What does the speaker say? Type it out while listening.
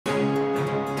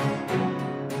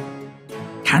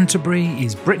Canterbury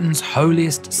is Britain's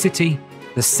holiest city,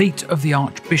 the seat of the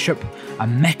Archbishop, a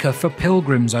mecca for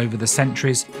pilgrims over the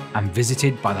centuries, and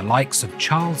visited by the likes of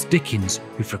Charles Dickens,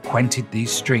 who frequented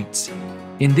these streets.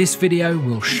 In this video,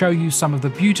 we'll show you some of the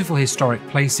beautiful historic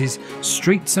places,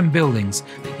 streets and buildings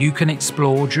that you can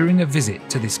explore during a visit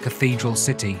to this cathedral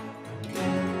city.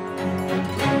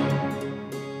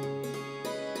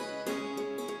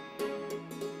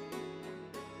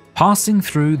 Passing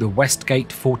through the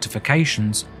Westgate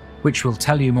fortifications, which we'll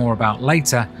tell you more about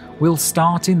later, we'll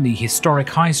start in the historic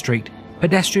High Street,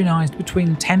 pedestrianised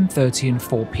between 10:30 and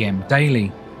 4 p.m.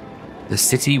 daily. The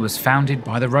city was founded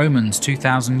by the Romans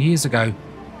 2,000 years ago.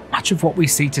 Much of what we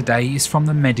see today is from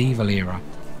the medieval era.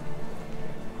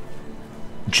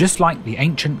 Just like the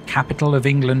ancient capital of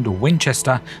England,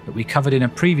 Winchester, that we covered in a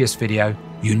previous video,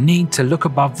 you need to look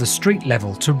above the street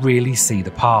level to really see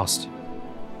the past.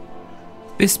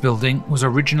 This building was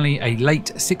originally a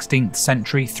late 16th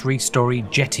century three-storey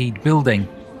jettied building.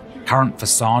 The current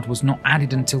facade was not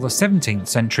added until the 17th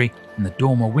century and the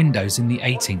dormer windows in the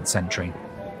 18th century.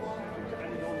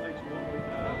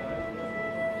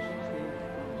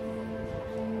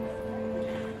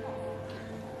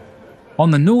 On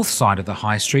the north side of the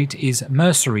High Street is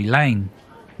Mercery Lane.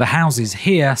 The houses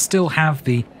here still have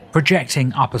the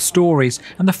projecting upper storeys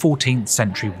and the 14th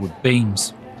century wood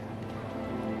beams.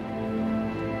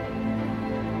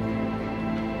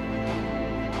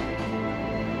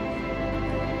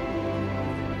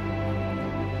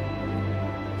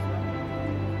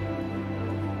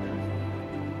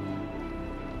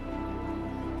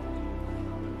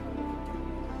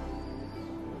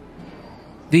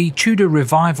 The Tudor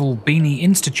Revival Beanie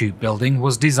Institute building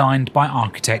was designed by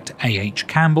architect A.H.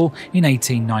 Campbell in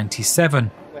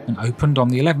 1897 and opened on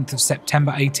the 11th of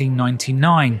September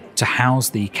 1899 to house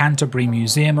the Canterbury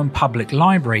Museum and Public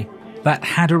Library that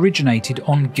had originated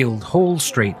on Guildhall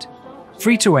Street.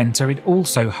 Free to enter, it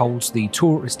also holds the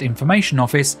Tourist Information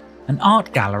Office, an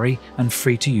art gallery and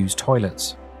free-to-use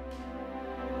toilets.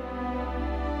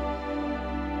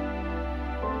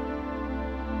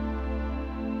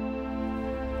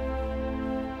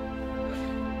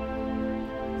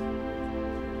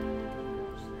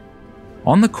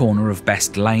 On the corner of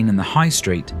Best Lane and the High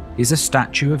Street is a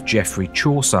statue of Geoffrey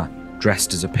Chaucer,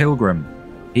 dressed as a pilgrim.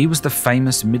 He was the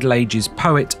famous Middle Ages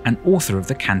poet and author of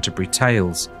the Canterbury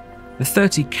Tales. The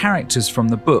 30 characters from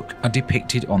the book are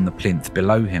depicted on the plinth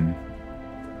below him.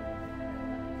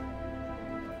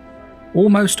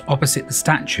 Almost opposite the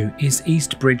statue is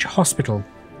Eastbridge Hospital,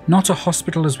 not a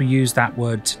hospital as we use that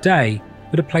word today,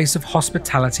 but a place of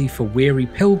hospitality for weary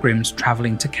pilgrims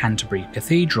travelling to Canterbury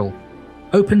Cathedral.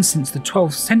 Open since the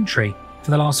 12th century,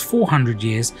 for the last 400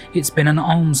 years it's been an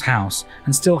almshouse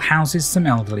and still houses some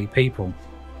elderly people.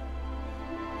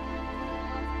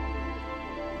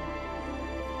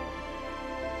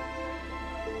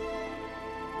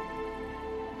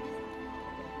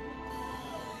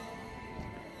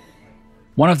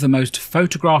 One of the most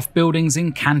photographed buildings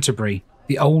in Canterbury,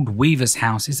 the old Weaver's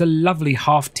House, is a lovely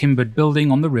half-timbered building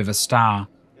on the River Stour.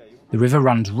 The river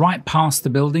runs right past the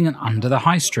building and under the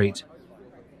High Street.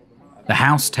 The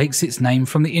house takes its name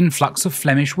from the influx of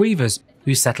Flemish weavers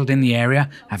who settled in the area,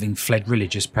 having fled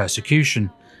religious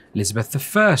persecution.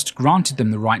 Elizabeth I granted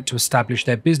them the right to establish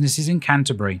their businesses in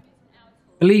Canterbury.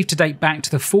 Believed to date back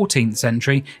to the 14th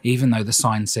century, even though the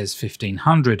sign says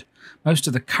 1500, most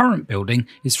of the current building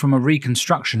is from a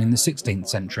reconstruction in the 16th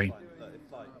century.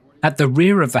 At the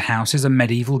rear of the house is a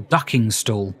medieval ducking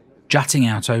stool, jutting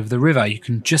out over the river. You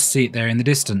can just see it there in the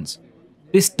distance.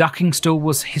 This ducking stool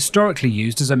was historically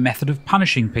used as a method of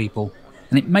punishing people,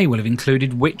 and it may well have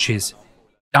included witches.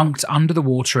 Dunked under the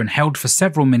water and held for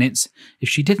several minutes, if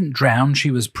she didn't drown,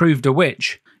 she was proved a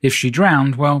witch. If she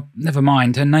drowned, well, never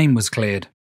mind, her name was cleared.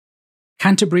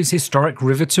 Canterbury's historic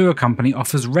river tour company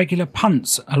offers regular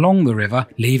punts along the river,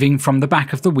 leaving from the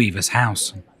back of the Weaver's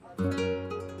House.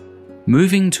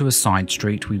 Moving to a side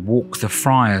street, we walk the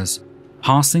Friars,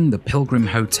 passing the Pilgrim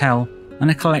Hotel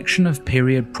and a collection of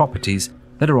period properties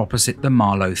that are opposite the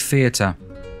Marlow Theatre.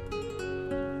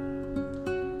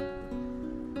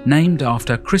 Named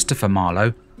after Christopher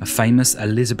Marlowe, a famous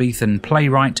Elizabethan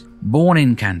playwright born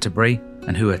in Canterbury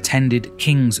and who attended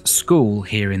King's School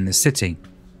here in the city.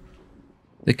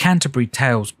 The Canterbury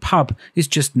Tales pub is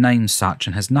just named such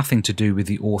and has nothing to do with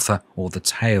the author or the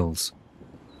tales.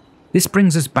 This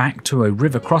brings us back to a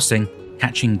river crossing,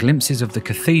 catching glimpses of the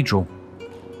cathedral.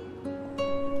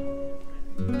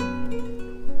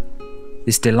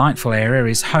 This delightful area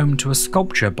is home to a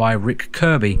sculpture by Rick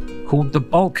Kirby called The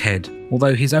Bulkhead,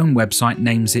 although his own website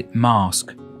names it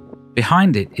Mask.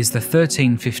 Behind it is the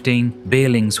 1315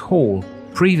 Beerlings Hall,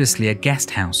 previously a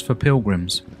guest house for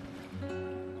pilgrims.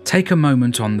 Take a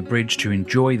moment on the bridge to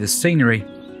enjoy the scenery,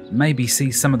 maybe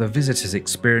see some of the visitors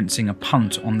experiencing a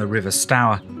punt on the River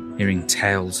Stour, hearing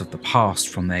tales of the past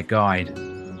from their guide.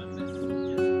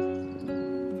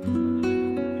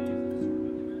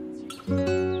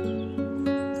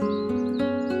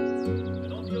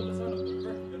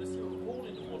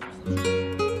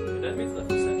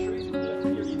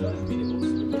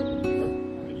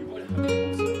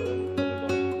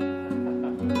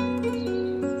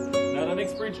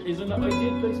 Isn't an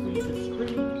ideal place for you to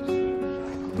scream?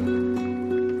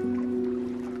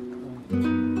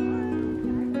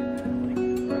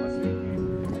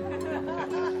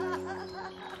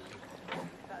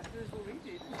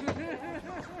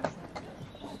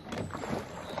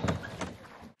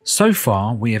 So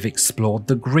far, we have explored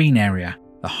the green area,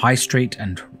 the high street,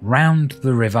 and round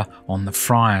the river on the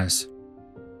Friars.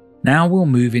 Now we'll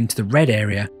move into the red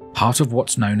area, part of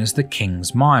what's known as the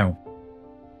King's Mile.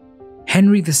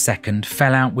 Henry II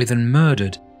fell out with and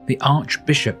murdered the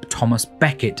Archbishop Thomas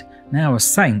Beckett, now a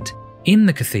saint, in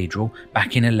the cathedral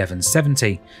back in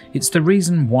 1170. It's the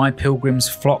reason why pilgrims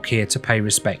flock here to pay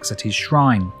respects at his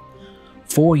shrine.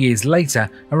 4 years later,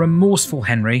 a remorseful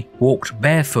Henry walked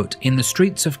barefoot in the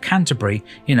streets of Canterbury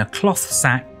in a cloth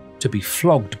sack to be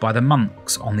flogged by the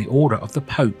monks on the order of the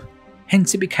Pope.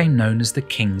 Hence it became known as the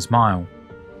King's Mile.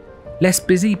 Less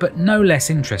busy but no less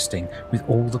interesting with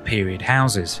all the period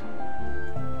houses.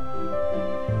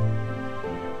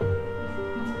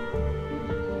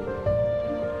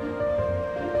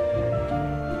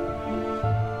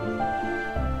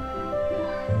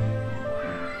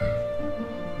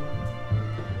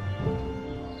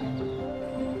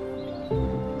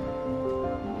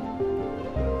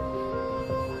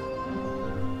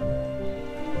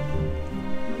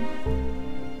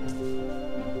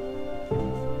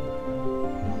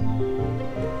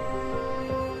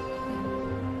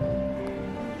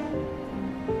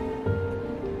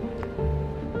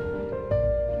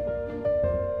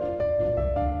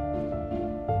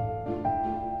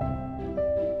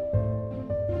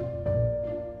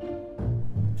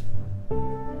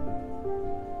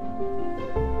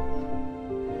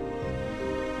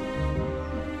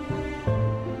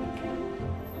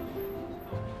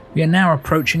 We are now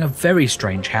approaching a very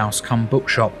strange house come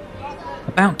bookshop.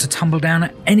 About to tumble down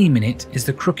at any minute is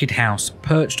the Crooked House,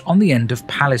 perched on the end of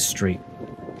Palace Street.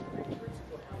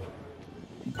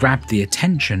 It grabbed the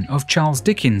attention of Charles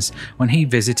Dickens when he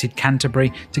visited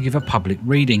Canterbury to give a public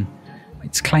reading.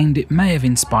 It's claimed it may have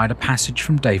inspired a passage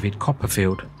from David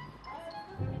Copperfield.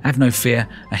 Have no fear,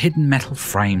 a hidden metal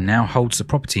frame now holds the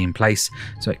property in place,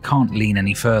 so it can't lean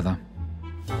any further.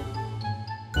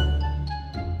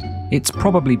 It's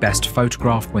probably best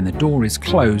photographed when the door is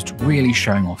closed, really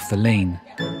showing off the lean.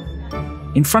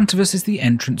 In front of us is the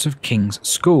entrance of King's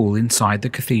School inside the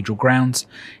cathedral grounds.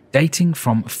 Dating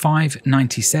from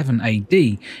 597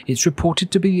 AD, it's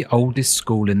reported to be the oldest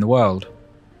school in the world.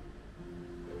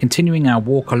 Continuing our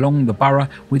walk along the borough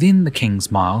within the King's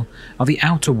Mile are the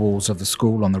outer walls of the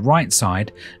school on the right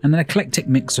side and an eclectic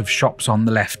mix of shops on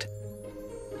the left.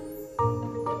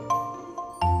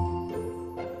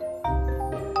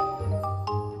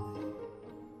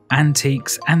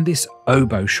 Antiques and this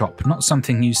oboe shop, not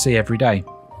something you see every day.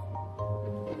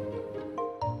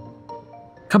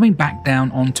 Coming back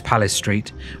down onto Palace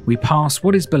Street, we pass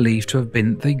what is believed to have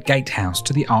been the gatehouse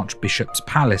to the Archbishop's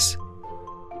Palace.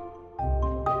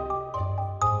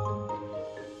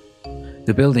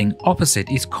 The building opposite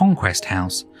is Conquest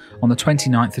House. On the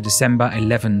 29th of December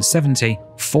 1170,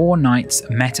 4 knights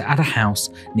met at a house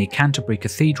near Canterbury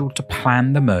Cathedral to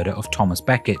plan the murder of Thomas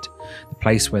Beckett. The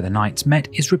place where the knights met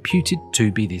is reputed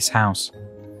to be this house.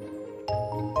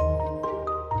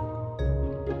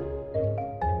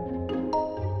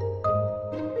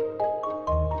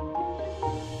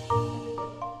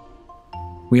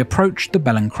 We approach the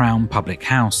Bell and Crown Public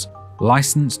House,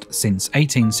 licensed since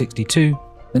 1862,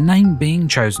 the name being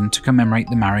chosen to commemorate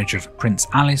the marriage of Prince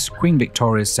Alice, Queen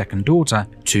Victoria's second daughter,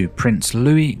 to Prince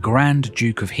Louis, Grand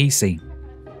Duke of Hesse.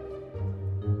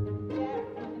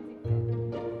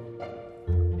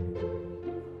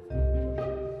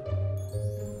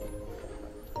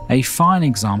 A fine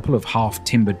example of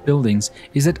half-timbered buildings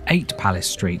is at 8 Palace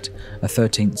Street, a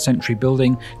 13th century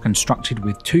building constructed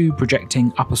with 2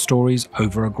 projecting upper stories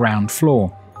over a ground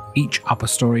floor, each upper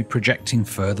story projecting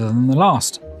further than the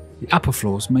last. The upper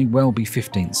floors may well be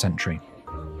 15th century.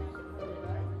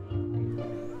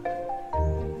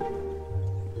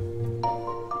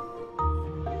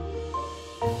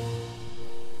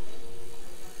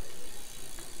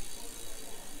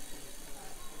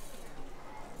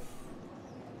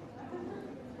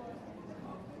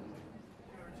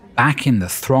 Back in the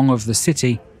throng of the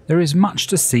city, there is much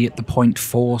to see at the point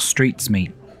 4 streets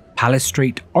meet: Palace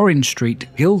Street, Orange Street,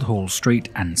 Guildhall Street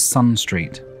and Sun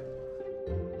Street.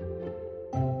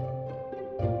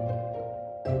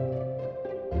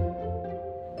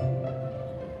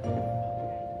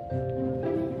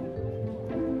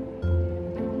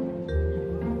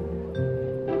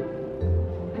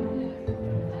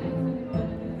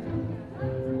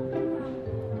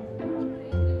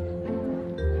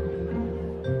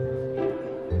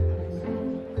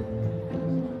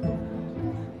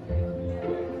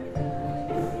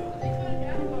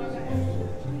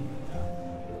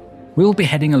 We'll be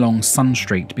heading along Sun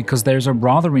Street because there's a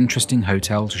rather interesting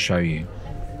hotel to show you.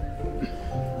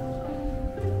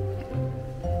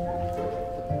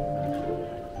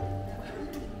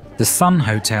 The Sun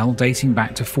Hotel, dating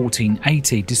back to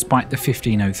 1480 despite the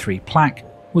 1503 plaque,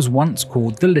 was once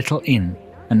called the Little Inn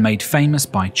and made famous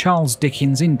by Charles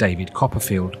Dickens in David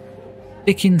Copperfield.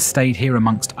 Dickens stayed here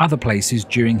amongst other places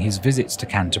during his visits to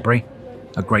Canterbury.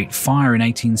 A great fire in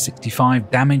 1865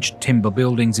 damaged timber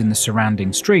buildings in the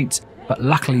surrounding streets, but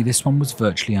luckily this one was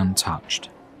virtually untouched.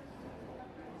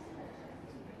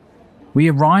 We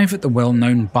arrive at the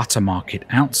well-known butter market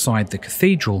outside the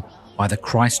cathedral by the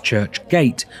Christ Church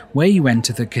gate, where you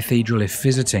enter the cathedral if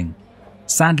visiting.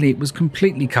 Sadly, it was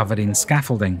completely covered in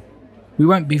scaffolding. We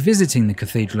won't be visiting the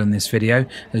cathedral in this video,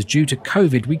 as due to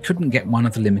COVID we couldn't get one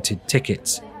of the limited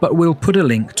tickets, but we'll put a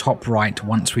link top right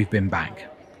once we've been back.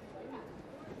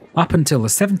 Up until the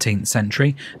 17th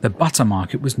century, the butter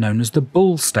market was known as the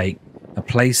bull stake, a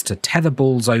place to tether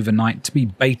bulls overnight to be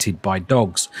baited by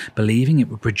dogs, believing it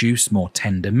would produce more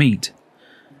tender meat.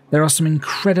 There are some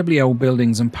incredibly old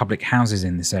buildings and public houses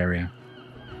in this area.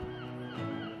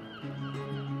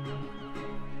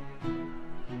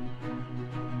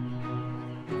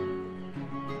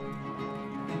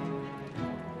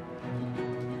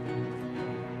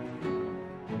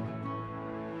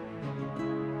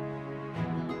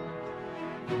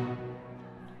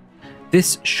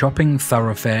 This shopping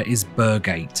thoroughfare is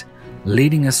Burgate,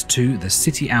 leading us to the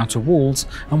city outer walls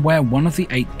and where one of the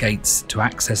 8 gates to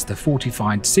access the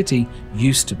fortified city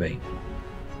used to be.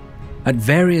 At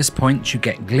various points you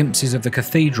get glimpses of the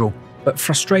cathedral, but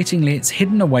frustratingly it's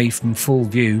hidden away from full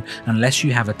view unless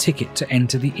you have a ticket to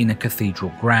enter the inner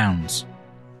cathedral grounds.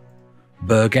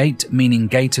 Burgate, meaning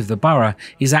Gate of the Borough,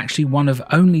 is actually one of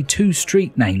only 2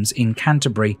 street names in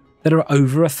Canterbury that are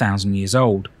over 1,000 years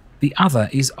old. The other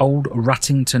is Old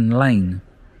Ruttington Lane.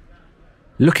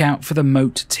 Look out for the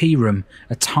Moat Tea Room,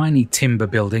 a tiny timber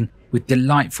building with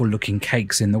delightful looking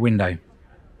cakes in the window.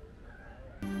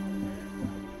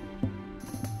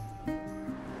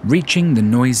 Reaching the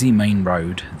noisy main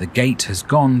road, the gate has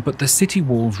gone but the city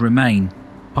walls remain,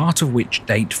 part of which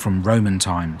date from Roman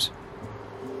times.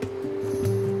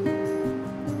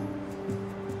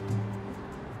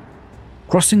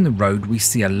 Crossing the road we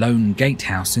see a lone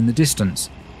gatehouse in the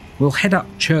distance. We'll head up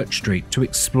Church Street to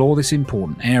explore this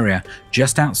important area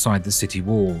just outside the city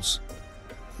walls.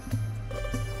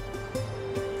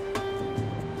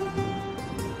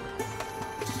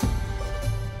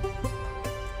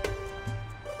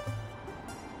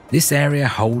 This area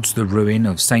holds the ruin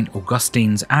of St.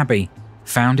 Augustine's Abbey,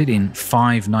 founded in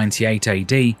 598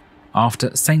 AD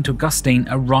after St. Augustine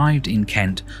arrived in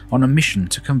Kent on a mission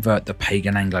to convert the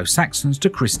pagan Anglo-Saxons to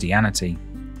Christianity.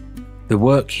 The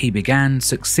work he began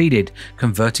succeeded,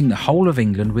 converting the whole of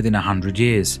England within 100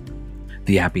 years.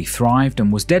 The abbey thrived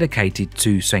and was dedicated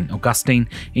to St. Augustine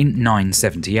in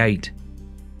 978.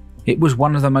 It was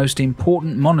one of the most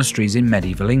important monasteries in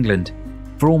medieval England.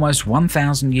 For almost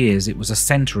 1,000 years it was a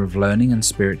centre of learning and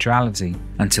spirituality,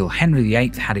 until Henry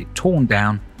VIII had it torn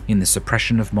down in the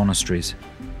suppression of monasteries.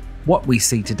 What we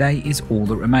see today is all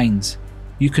that remains.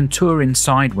 You can tour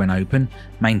inside when open,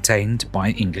 maintained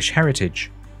by English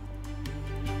Heritage.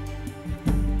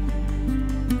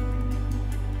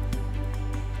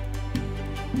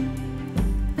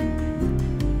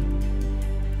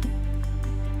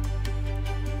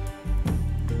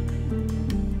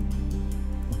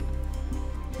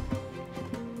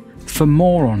 For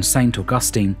more on St.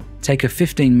 Augustine, take a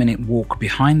 15-minute walk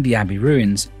behind the abbey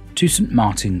ruins to St.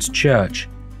 Martin's Church.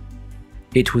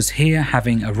 It was here,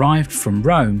 having arrived from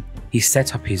Rome, he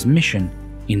set up his mission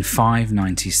in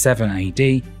 597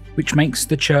 AD, which makes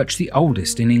the church the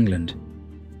oldest in England.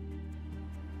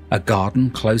 A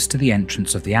garden close to the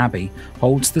entrance of the abbey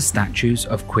holds the statues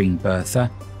of Queen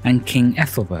Bertha and King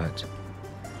Ethelbert.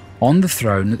 On the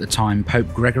throne at the time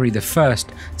Pope Gregory I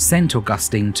sent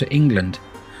Augustine to England.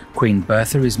 Queen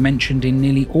Bertha is mentioned in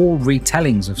nearly all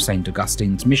retellings of St.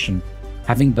 Augustine's mission,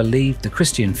 having believed the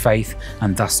Christian faith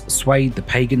and thus swayed the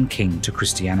pagan king to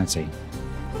Christianity.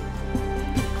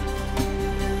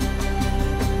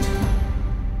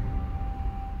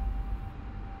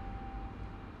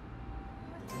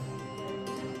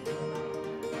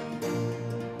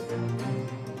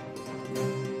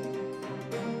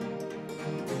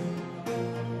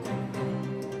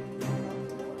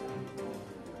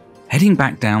 Heading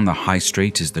back down the high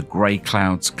street as the grey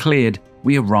clouds cleared,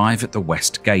 we arrive at the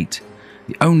West Gate,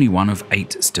 the only one of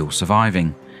 8 still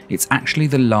surviving. It's actually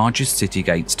the largest city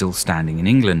gate still standing in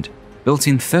England, built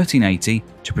in 1380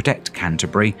 to protect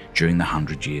Canterbury during the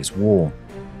 100 Years' War.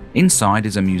 Inside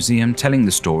is a museum telling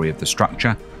the story of the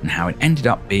structure and how it ended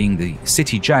up being the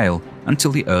city jail until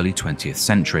the early 20th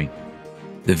century.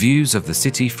 The views of the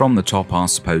city from the top are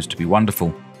supposed to be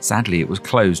wonderful. Sadly, it was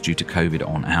closed due to COVID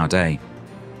on our day.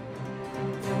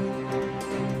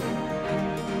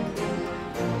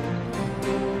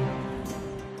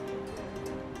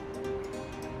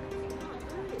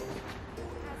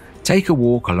 Take a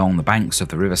walk along the banks of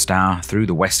the River Stour through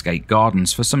the Westgate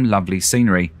Gardens for some lovely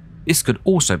scenery. This could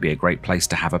also be a great place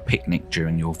to have a picnic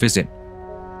during your visit.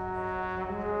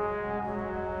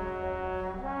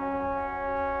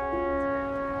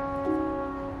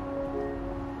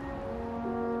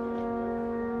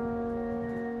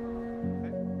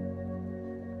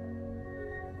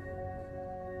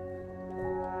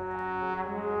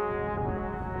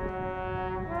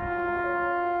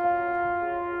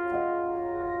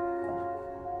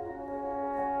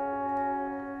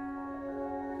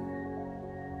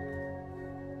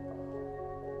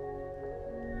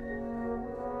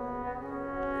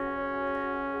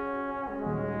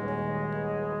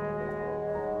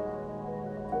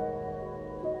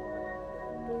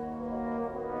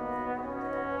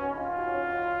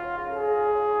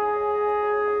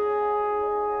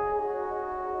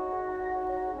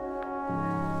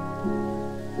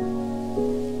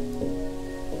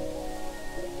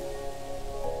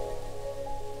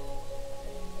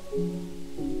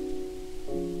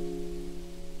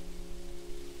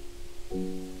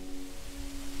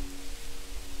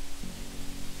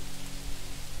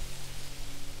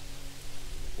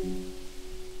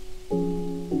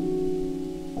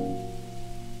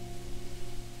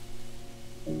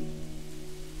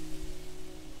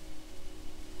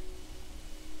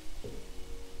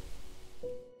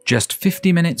 Just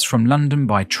 50 minutes from London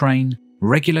by train,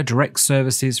 regular direct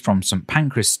services from St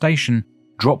Pancras Station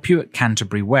drop you at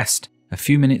Canterbury West, a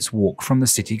few minutes walk from the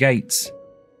city gates.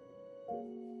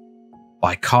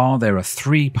 By car, there are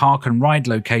 3 park and ride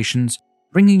locations,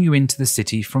 bringing you into the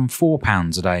city from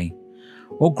 £4 a day.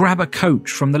 Or grab a coach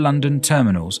from the London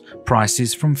terminals,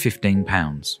 prices from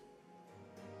 £15.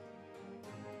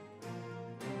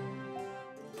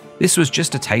 This was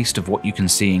just a taste of what you can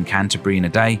see in Canterbury in a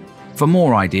day. For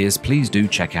more ideas, please do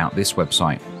check out this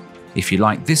website. If you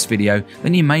like this video,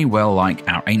 then you may well like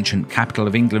our ancient capital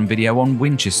of England video on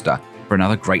Winchester for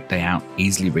another great day out,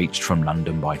 easily reached from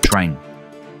London by train.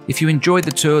 If you enjoyed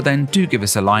the tour, then do give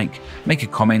us a like, make a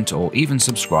comment, or even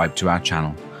subscribe to our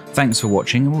channel. Thanks for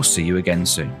watching, and we'll see you again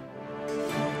soon.